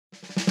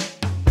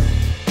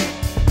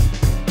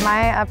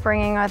My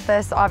upbringing with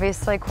this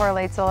obviously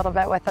correlates a little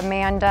bit with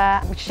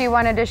Amanda. She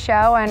wanted to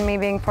show, and me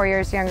being 4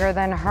 years younger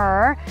than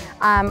her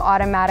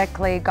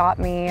automatically got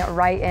me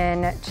right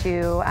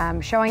into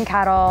showing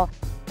cattle.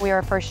 We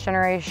were first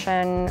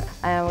generation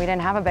and we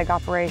didn't have a big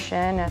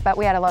operation, but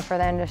we had a love for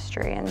the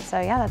industry. And so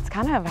yeah, that's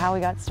kind of how we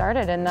got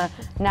started in the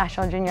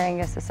National Junior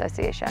Angus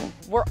Association.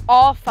 We're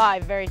all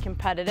five very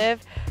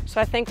competitive. So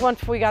I think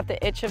once we got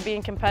the itch of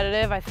being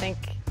competitive, I think,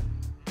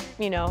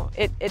 you know,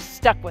 it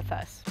stuck with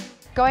us.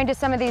 Going to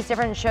some of these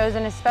different shows,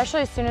 and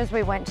especially as soon as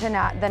we went to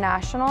the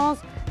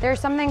Nationals, there's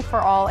something for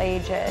all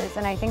ages,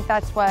 and I think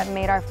that's what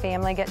made our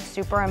family get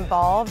super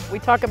involved. We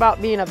talk about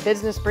being a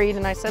business breed,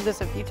 and I said this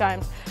a few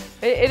times,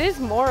 it is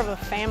more of a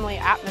family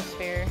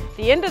atmosphere. At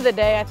the end of the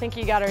day, I think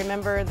you gotta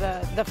remember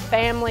the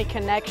family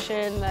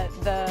connection,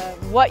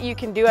 what you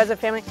can do as a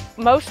family.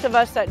 Most of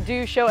us that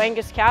do show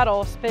Angus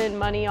cattle spend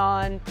money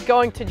on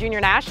going to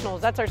Junior Nationals.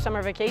 That's our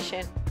summer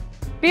vacation.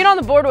 Being on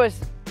the board was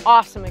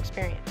awesome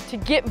experience. To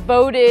get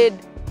voted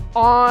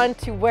on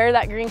to wear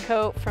that green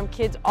coat from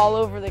kids all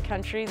over the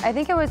country. I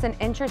think it was an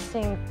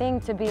interesting thing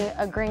to be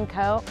a green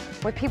coat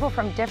with people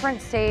from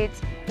different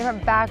states,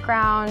 different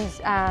backgrounds,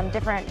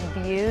 different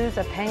views,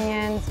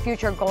 opinions,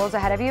 future goals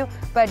ahead of you,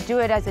 but do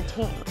it as a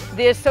team.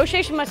 The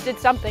association must have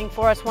did something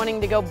for us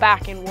wanting to go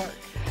back and work.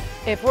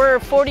 If we're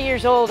 40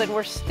 years old and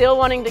we're still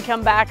wanting to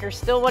come back or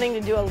still wanting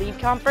to do a lead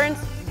conference,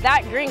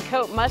 that green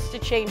coat must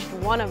have changed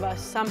one of us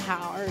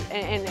somehow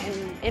and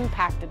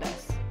impacted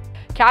us.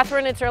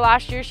 Catherine, it's her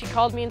last year, she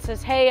called me and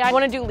says, hey, I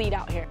want to do lead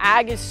out here.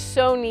 Ag is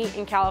so neat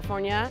in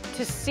California.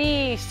 To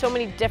see so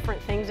many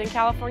different things in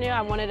California,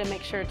 I wanted to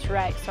make sure it's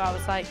right. So I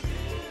was like,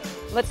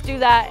 let's do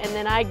that, and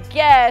then I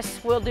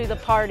guess we'll do the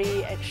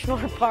party at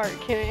Schnoor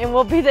Park and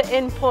we'll be the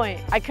end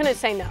point. I couldn't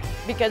say no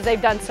because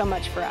they've done so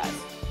much for us.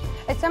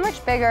 It's so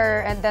much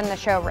bigger than the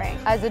show ring.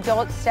 As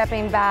adults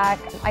stepping back,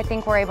 I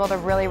think we're able to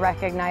really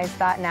recognize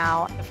that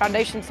now. The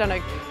foundation's done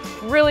a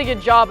really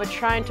good job of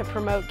trying to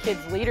promote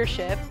kids'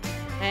 leadership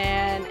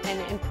and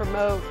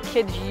promote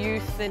kids'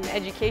 youth and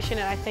education.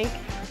 And I think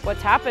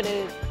what's happened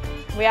is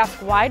we ask,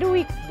 why do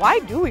we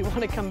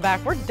want to come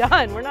back? We're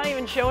done. We're not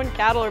even showing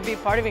cattle or be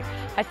part of it.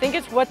 I think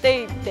it's what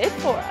they did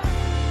for us.